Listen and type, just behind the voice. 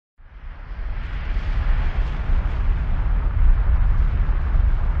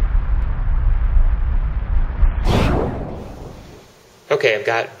Okay, I've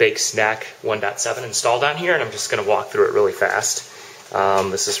got Bake Snack 1.7 installed on here, and I'm just going to walk through it really fast.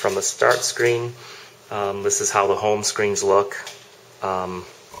 This is from the start screen. This is how the home screens look. I'm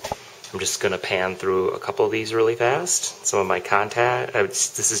just going to pan through a couple of these really fast. Some of my contact.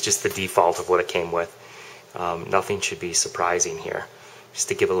 This is just the default of what it came with. Nothing should be surprising here. Just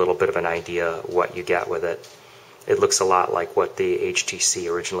to give a little bit of an idea what you get with it. It looks a lot like what the HTC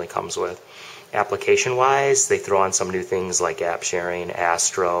originally comes with. Application-wise, they throw on some new things like app sharing,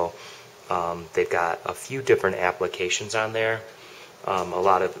 Astro. They've got a few different applications on there. A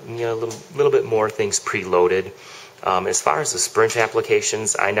lot of, a little bit more things preloaded. As far as the Sprint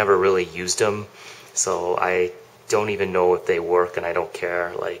applications, I never really used them, so I don't even know if they work, and I don't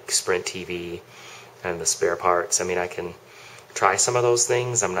care. Like Sprint TV and the spare parts. I mean, I can try some of those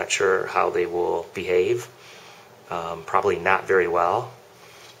things. I'm not sure how they will behave. Probably not very well.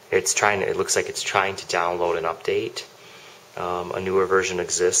 It looks like it's trying to download an update. A newer version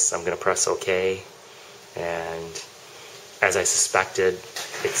exists. I'm going to press OK, and as I suspected,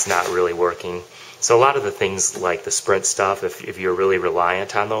 it's not really working. So a lot of the things like the Sprint stuff, if you're really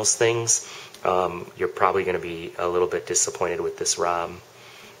reliant on those things, you're probably going to be a little bit disappointed with this ROM.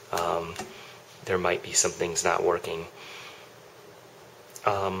 There might be some things not working.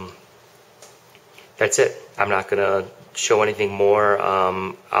 That's it. I'm not going to show anything more.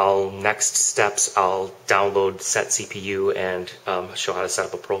 Next steps, I'll download set CPU and show how to set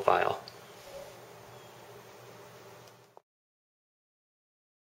up a profile.